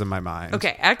characters in my mind.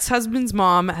 Okay. Ex-husband's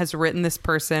mom has written this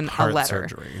person Heart a letter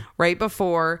surgery. right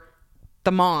before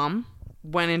the mom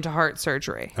went into heart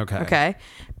surgery. Okay.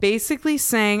 Basically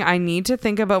saying I need to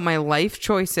think about my life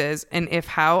choices and if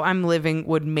how I'm living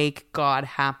would make God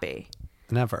happy.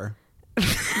 Never.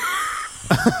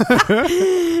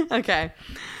 Okay.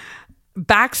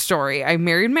 Backstory. I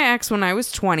married my ex when I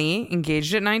was 20,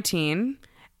 engaged at 19,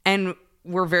 and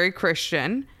we're very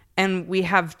Christian. And we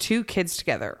have 2 kids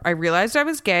together. I realized I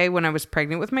was gay when I was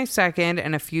pregnant with my second,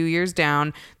 and a few years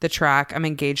down the track, I'm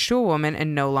engaged to a woman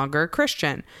and no longer a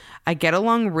Christian. I get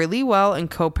along really well and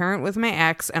co-parent with my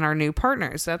ex and our new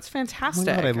partners. That's fantastic.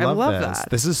 Oh my God, I love this.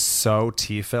 This is so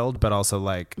tea-filled, but also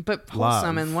but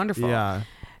wholesome and wonderful. Yeah.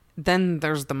 Then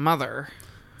there's the mother.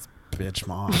 Bitch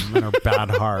mom and her bad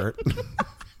heart.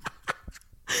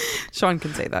 Sean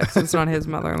can say that because it's not his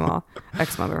mother-in-law,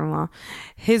 ex-mother-in-law.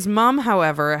 His mom,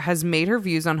 however, has made her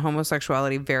views on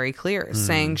homosexuality very clear,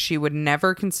 saying she would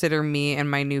never consider me and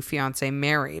my new fiance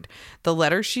married. The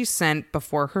letter she sent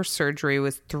before her surgery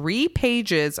was 3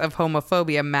 pages of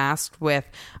homophobia masked with,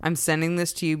 I'm sending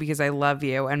this to you because I love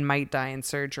you and might die in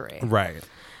surgery. Right.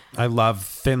 I love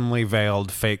thinly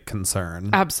veiled fake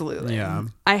concern. Absolutely. Yeah.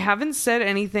 I haven't said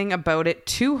anything about it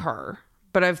to her,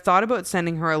 but I've thought about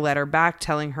sending her a letter back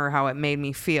telling her how it made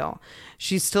me feel.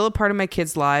 She's still a part of my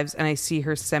kids' lives, and I see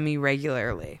her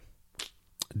semi-regularly.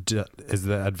 Is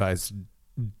the advice,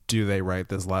 do they write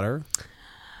this letter?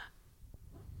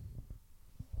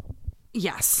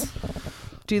 Yes.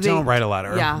 Do they? Don't write a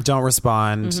letter. Yeah. Don't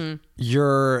respond. Mm-hmm.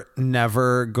 You're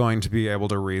never going to be able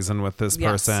to reason with this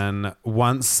person. Yes.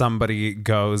 Once somebody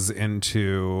goes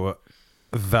into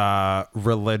the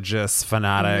religious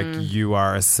fanatic, you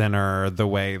are a sinner, the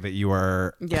way that you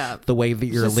are, the way that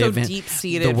you're living,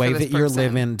 deep-seated the way that you're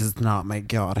living does not make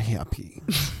God happy.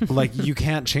 Like, you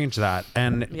can't change that.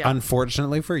 And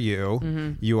unfortunately for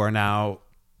you, you are now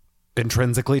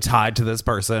intrinsically tied to this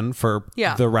person for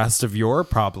the rest of your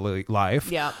probably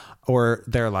life or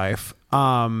their life.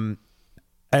 And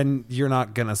you're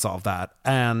not going to solve that.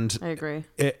 And I agree.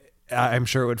 I'm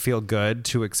sure it would feel good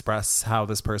to express how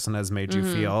this person has made you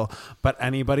feel, but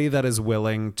anybody that is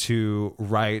willing to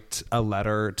write a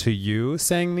letter to you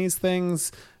saying these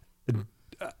things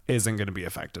isn't going to be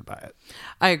affected by it.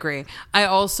 I agree. I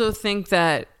also think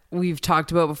that we've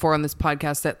talked about before on this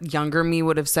podcast that younger me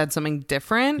would have said something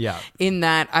different. Yeah. In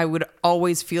that I would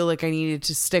always feel like I needed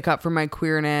to stick up for my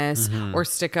queerness or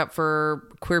stick up for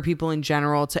queer people in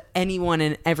general to anyone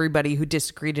and everybody who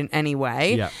disagreed in any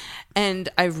way. Yeah. And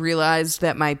I've realized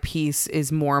that my peace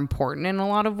is more important in a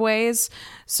lot of ways.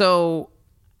 So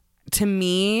to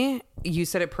me, you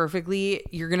said it perfectly.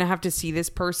 You're going to have to see this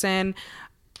person.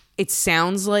 It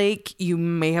sounds like you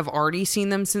may have already seen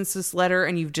them since this letter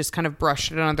and you've just kind of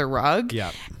brushed it under the rug.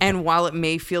 Yeah. And while it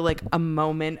may feel like a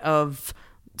moment of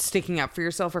sticking up for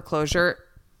yourself or closure,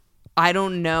 I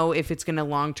don't know if it's going to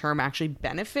long-term actually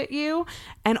benefit you.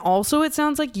 And also it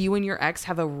sounds like you and your ex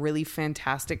have a really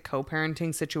fantastic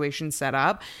co-parenting situation set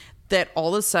up that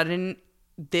all of a sudden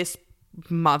this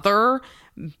mother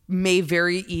may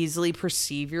very easily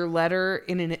perceive your letter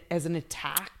as an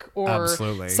attack or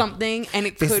something, and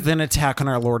this is an attack on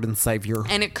our Lord and Savior,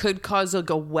 and it could cause like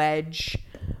a wedge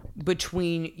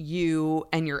between you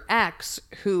and your ex,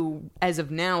 who as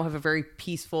of now have a very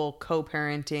peaceful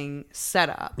co-parenting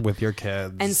setup with your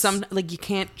kids. And some, like, you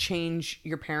can't change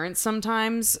your parents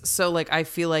sometimes, so like I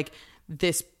feel like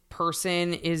this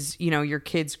person is, you know, your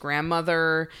kid's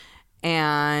grandmother,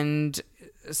 and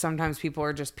sometimes people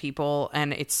are just people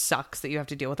and it sucks that you have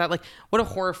to deal with that. Like, what a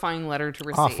horrifying letter to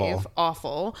receive.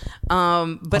 Awful.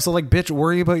 But also, like, bitch,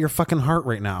 worry about your fucking heart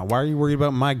right now. Why are you worried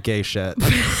about my gay shit?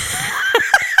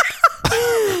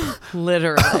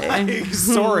 Literally.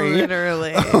 Sorry.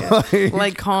 Literally.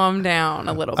 Like, calm down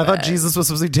a little bit. I thought Jesus was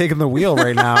supposed to be taking the wheel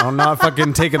right now, not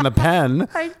fucking taking the pen.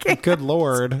 I can't. Good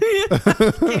Lord.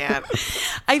 I can't.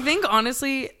 I think,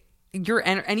 honestly,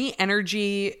 any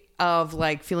energy of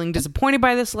like feeling disappointed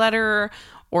by this letter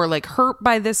or like hurt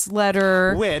by this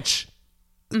letter, which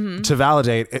to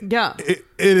validate it. Yeah. It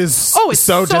is it's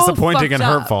so disappointing and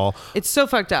fucked up. hurtful. It's so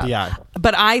fucked up. Yeah.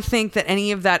 But I think that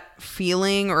any of that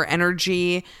feeling or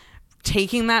energy,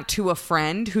 taking that to a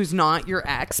friend who's not your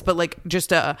ex, but like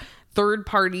just a third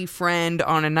party friend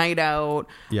on a night out,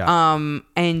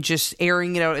 and just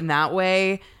airing it out in that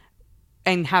way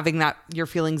and having that your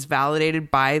feelings validated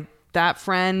by that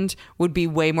friend would be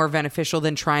way more beneficial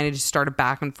than trying to just start a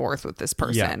back and forth with this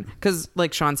person. Because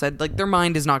like Sean said, like their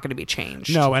mind is not going to be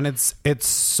changed. No, and it's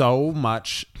so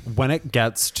much when it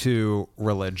gets to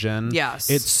religion. Yes.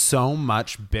 It's so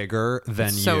much bigger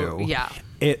than you. Yeah.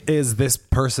 It is this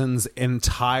person's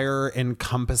entire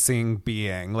encompassing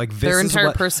being. Like their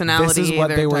entire personality. This is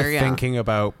what they were entire, thinking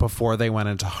about before they went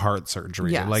into heart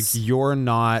surgery. Yes. Like you're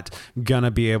not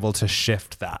gonna be able to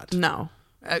shift that. No.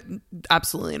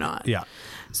 Absolutely not. Yeah.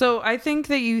 So I think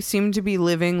that you seem to be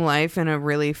living life in a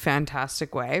really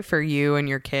fantastic way for you and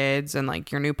your kids and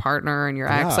like your new partner and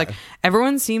your ex. Like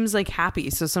everyone seems like happy.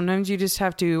 So sometimes you just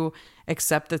have to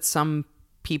accept that some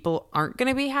people aren't going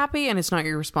to be happy and it's not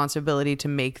your responsibility to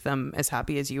make them as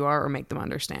happy as you are or make them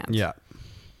understand. Yeah.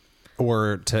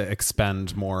 Or to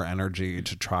expend more energy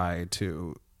to try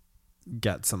to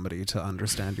get somebody to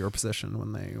understand your position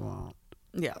when they won't.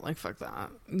 Yeah, like fuck that.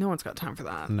 No one's got time for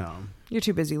that. No. You're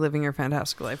too busy living your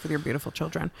fantastic life with your beautiful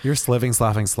children. You're sliving,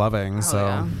 slapping, sloving. So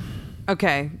yeah.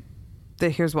 Okay.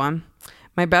 Here's one.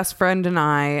 My best friend and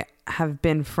I have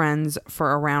been friends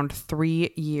for around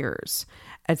 3 years.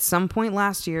 At some point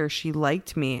last year, she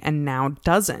liked me and now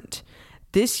doesn't.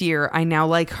 This year, I now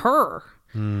like her.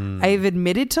 I have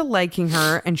admitted to liking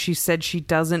her and she said she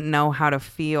doesn't know how to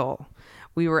feel.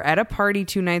 We were at a party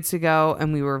 2 nights ago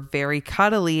and we were very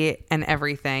cuddly and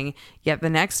everything. Yet the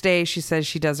next day she says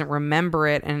she doesn't remember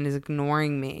it and is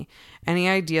ignoring me. Any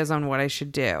ideas on what I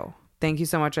should do? Thank you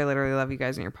so much. I literally love you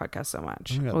guys and your podcast so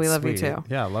much. Oh, we love sweet. you too.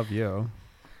 Yeah, I love you.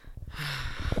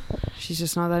 She's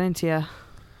just not that into you.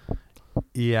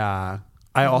 Yeah.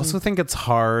 I also think it's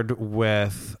hard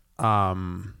with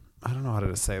I don't know how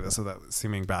to say this without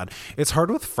seeming bad. It's hard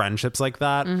with friendships like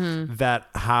that that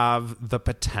have the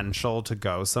potential to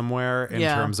go somewhere in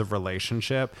terms of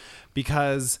relationship,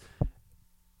 because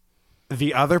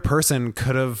the other person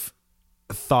could have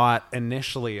thought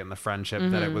initially in the friendship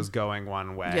that it was going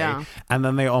one way, and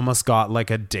then they almost got like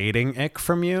a dating ick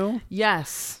from you.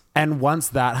 Yes. And once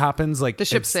that happens, like the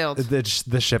ship sailed.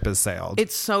 The ship is sailed.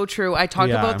 It's so true. I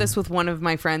talked about this with one of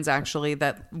my friends actually,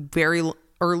 that very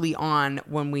early on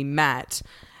when we met,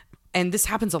 and this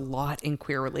happens a lot in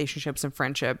queer relationships and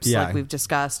friendships, like we've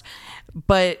discussed,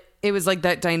 but it was like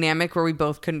that dynamic where we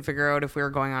both couldn't figure out if we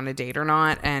were going on a date or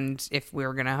not and if we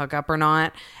were going to hook up or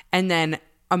not. And then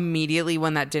immediately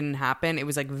when that didn't happen, it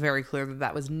was like very clear that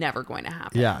that was never going to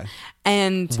happen. Yeah.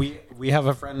 And we have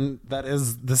a friend that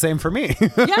is the same for me.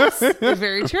 Yes,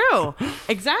 very true.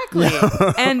 Exactly.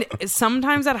 Yeah. And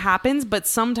sometimes that happens, but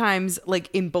sometimes, like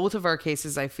in both of our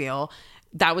cases, I feel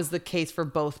that was the case for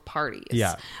both parties.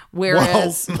 Yeah.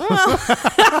 Whereas,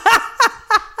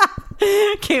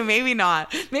 okay, maybe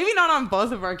not on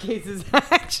both of our cases,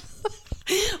 actually.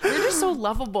 We're just so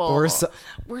lovable. We're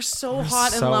so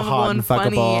hot and lovable and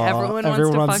funny. Everyone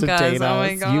wants to fuck us. Date us. Oh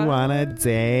my God. You want to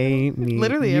date me.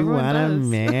 Literally, you want to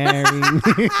marry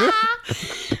me.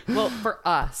 Well, for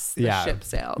us, the ship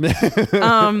sailed.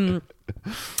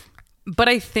 But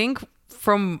I think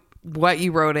from what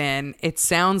you wrote in, it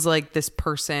sounds like this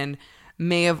person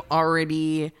may have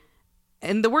already,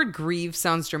 and the word grieve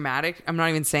sounds dramatic. I'm not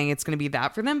even saying it's going to be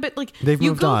that for them, but like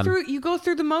you go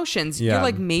through the motions. Yeah. You're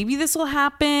like, maybe this will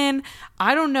happen.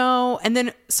 I don't know. And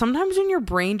then sometimes when your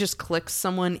brain just clicks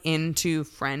someone into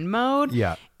friend mode,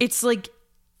 it's like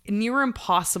near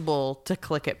impossible to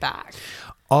click it back.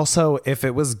 Also, if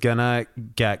it was gonna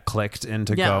get clicked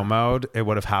into go mode, it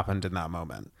would have happened in that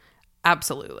moment.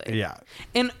 Absolutely. Yeah.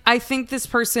 And I think this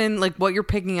person, like what you're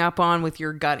picking up on with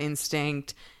your gut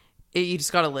instinct, you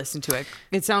just got to listen to it.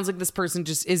 It sounds like this person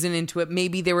just isn't into it.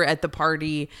 Maybe they were at the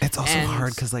party. It's also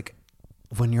hard because like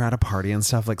when you're at a party and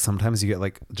stuff, like sometimes you get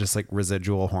like just like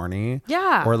residual horny.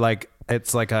 Yeah. Or like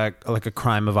it's like a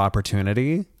crime of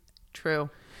opportunity.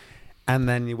 True. And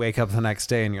then you wake up the next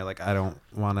day and you're like, I don't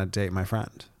want to date my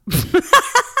friend.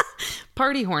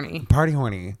 Party horny.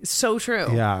 So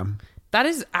true. Yeah. That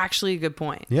is actually a good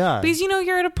point. Yeah. Because,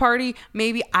 you're at a party.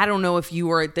 Maybe, I don't know if you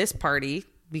were at this party,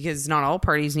 because not all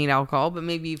parties need alcohol, but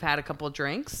maybe you've had a couple of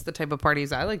drinks, the type of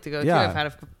parties I like to go to. I've had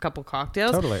a couple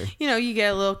cocktails. Totally. You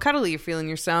get a little cuddly. You're feeling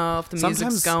yourself. The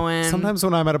music's going. Sometimes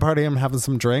when I'm at a party, I'm having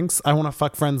some drinks. I want to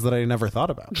fuck friends that I never thought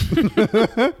about.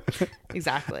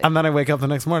 Exactly. And then I wake up the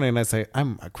next morning and I say,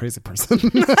 I'm a crazy person.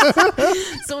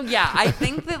 So, yeah, I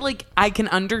think that, like, I can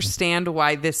understand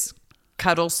why this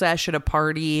cuddle sesh at a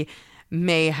party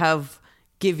may have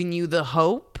given you the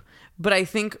hope, but I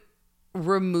think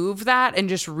remove that and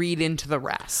just read into the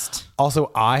rest.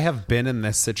 Also, I have been in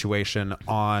this situation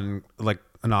on, like,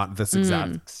 not this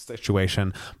exact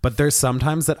situation, but there's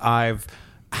sometimes that I've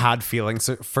had feelings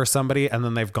for somebody and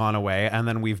then they've gone away, and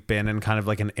then we've been in kind of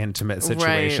like an intimate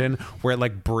situation where it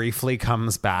like briefly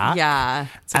comes back. Yeah.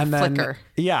 It's a flicker.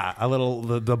 Yeah. A little,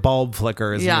 the bulb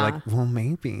flickers. Yeah. And you're like, well,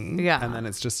 maybe. Yeah. And then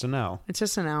it's just a no. It's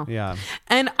just a no. Yeah.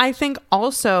 And I think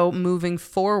also moving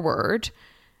forward,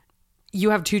 you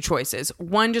have two choices.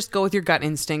 One, just go with your gut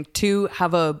instinct. Two,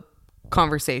 have a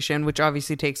conversation, which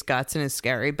obviously takes guts and is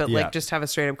scary, but like just have a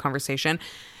straight up conversation.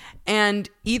 And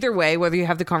either way, whether you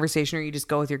have the conversation or you just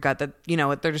go with your gut that, you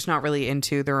know, they're just not really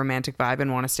into the romantic vibe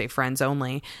and want to stay friends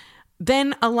only,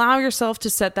 then allow yourself to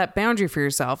set that boundary for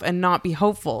yourself and not be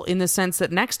hopeful, in the sense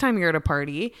that next time you're at a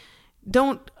party,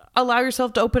 don't allow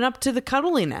yourself to open up to the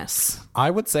cuddliness. I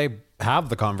would say have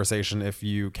the conversation if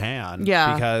you can.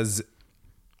 Yeah. Because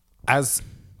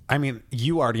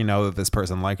you already know that this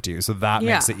person liked you, so that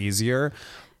makes it easier.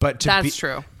 But that's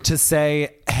true. To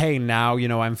say, hey, now, you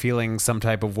know, I'm feeling some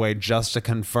type of way, just to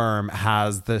confirm,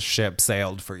 has the ship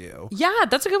sailed for you? Yeah,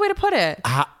 that's a good way to put it.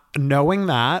 Knowing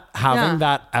that, having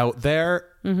that out there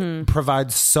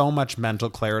provides so much mental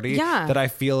clarity that I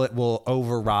feel it will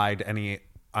override any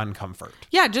uncomfort.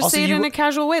 Yeah, just also, say it in a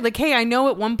casual way. Like, hey, I know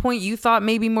at one point you thought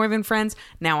maybe more than friends.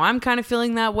 Now I'm kind of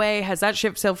feeling that way. Has that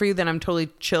ship sailed for you? Then I'm totally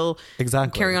chill.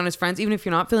 Exactly. Carry on as friends. Even if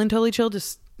you're not feeling totally chill,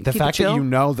 just the fact that you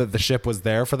know that the ship was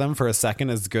there for them for a second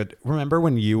is good. Remember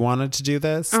when you wanted to do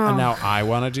this and now I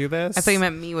want to do this? I thought you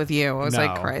meant me with you. I was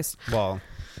like, Christ. Well,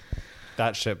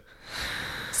 that ship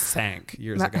sank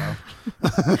years ago.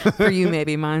 For you,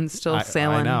 maybe. Mine's still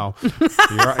sailing. I know.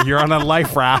 You're on a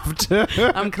life raft.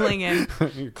 I'm clinging.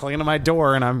 You're clinging to my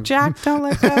door and I'm... Jack, don't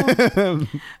let go.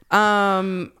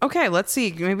 Okay, let's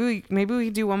see. Maybe we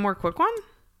do one more quick one?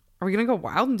 Are we going to go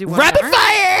wild and do one rapid more?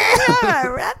 fire? Yeah,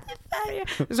 rapid fire.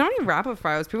 There's not any rapid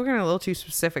fires. People are getting a little too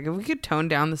specific. If we could tone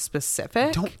down the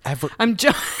specific. Don't ever... I'm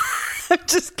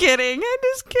just kidding.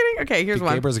 Okay, here's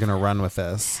one. Gabriel's going to run with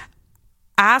this.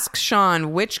 Ask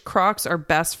Sean which Crocs are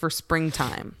best for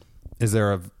springtime. Is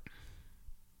there a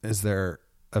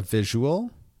visual?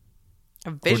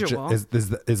 A visual?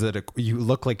 Is it you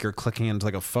look like you're clicking into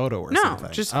like a photo or something?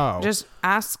 No, just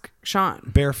ask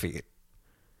Sean. Bare feet.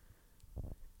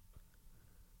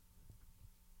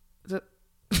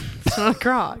 It's not a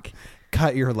Croc.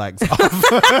 Cut your legs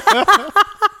off.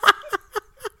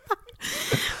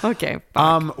 Okay.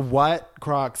 Fuck. What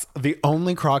Crocs? The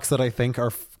only Crocs that I think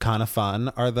are kind of fun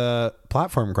are the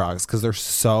platform Crocs, because they're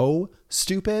so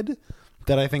stupid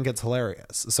that I think it's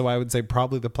hilarious. So I would say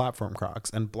probably the platform Crocs,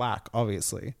 and black,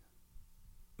 obviously.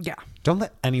 Yeah. Don't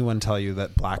let anyone tell you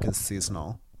that black is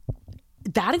seasonal.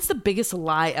 That is the biggest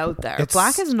lie out there.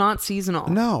 Black is not seasonal.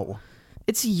 No.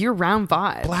 It's a year-round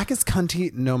vibe. Black is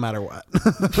cunty no matter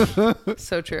what.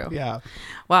 So true. Yeah.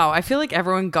 Wow. I feel like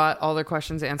everyone got all their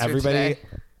questions answered Everybody today.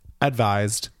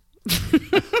 Advised.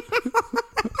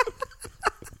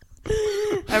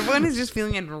 Everyone is just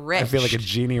feeling enriched. I feel like a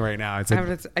genie right now. I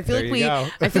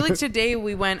feel like today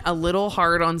we went a little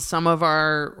hard on some of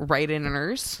our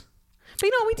write-inners. But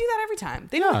you know, we do that every time.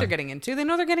 They know what they're getting into. They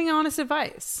know they're getting honest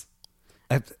advice.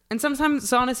 And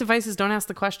sometimes honest advices don't ask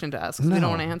the question to us because we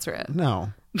don't want to answer it.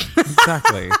 No,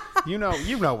 exactly. you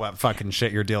know what fucking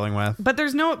shit you're dealing with. But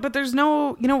there's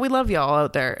no, you know, we love y'all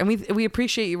out there, and we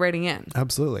appreciate you writing in.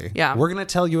 Absolutely. Yeah. We're gonna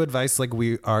tell you advice like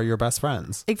we are your best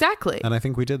friends. Exactly. And I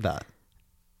think we did that.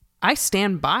 I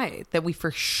stand by that. We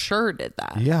for sure did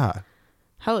that. Yeah.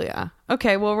 Hell yeah.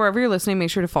 Okay, well, wherever you're listening,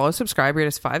 make sure to follow, subscribe, rate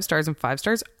us 5 stars and 5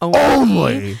 stars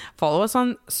only. Follow us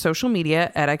on social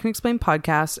media at I Can Explain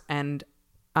Podcast, and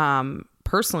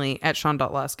personally at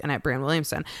Sean.Lusk and at Brian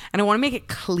Williamson. And I want to make it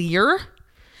clear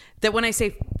that when I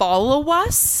say follow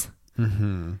us,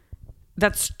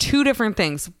 that's two different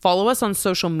things. Follow us on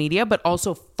social media, but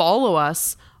also follow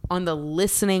us on the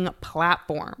listening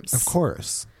platforms. Of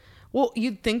course. Well,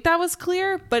 you'd think that was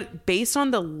clear, but based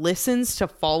on the listens to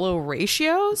follow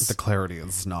ratios, the clarity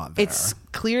is not there. It's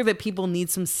clear that people need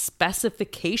some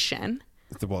specification.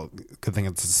 Well, good thing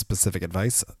it's specific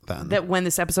advice then. That when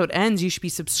this episode ends, you should be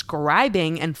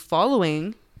subscribing and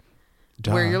following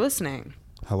where you're listening.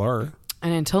 Hello.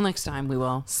 And until next time, we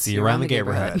will see you around the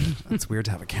neighborhood. It's weird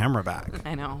to have a camera back.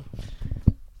 I know.